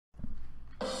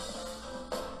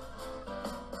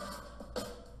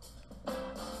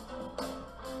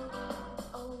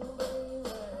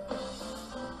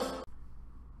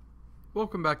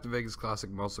Welcome back to Vegas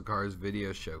Classic Muscle Cars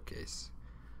Video Showcase.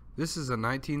 This is a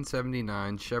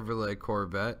 1979 Chevrolet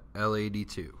Corvette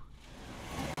L82.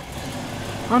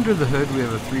 Under the hood we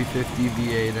have a 350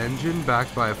 V8 engine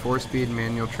backed by a 4-speed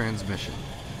manual transmission.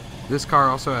 This car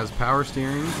also has power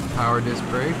steering, power disc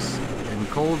brakes, and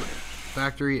cold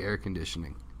factory air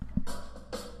conditioning.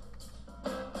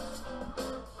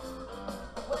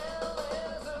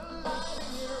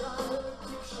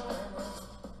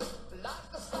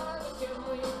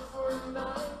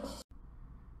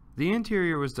 The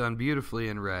interior was done beautifully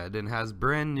in red and has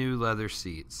brand new leather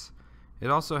seats. It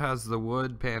also has the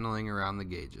wood paneling around the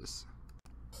gauges.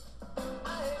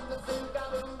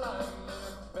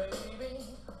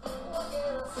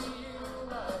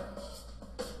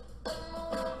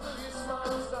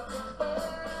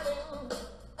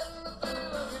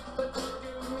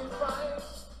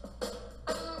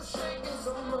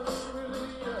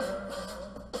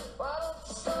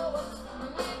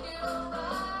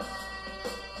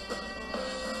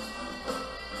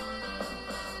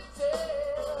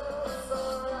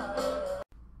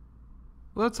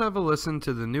 Let's have a listen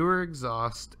to the newer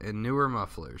exhaust and newer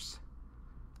mufflers.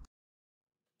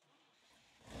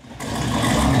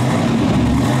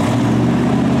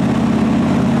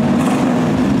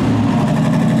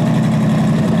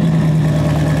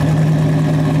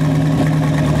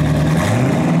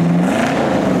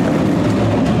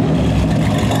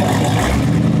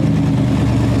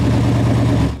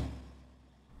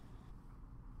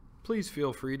 Please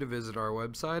feel free to visit our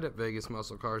website at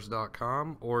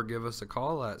vegasmusclecars.com or give us a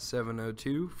call at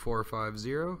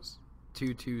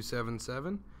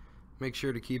 702-450-2277. Make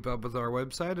sure to keep up with our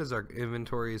website as our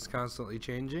inventory is constantly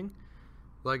changing.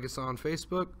 Like us on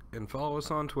Facebook and follow us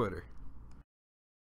on Twitter.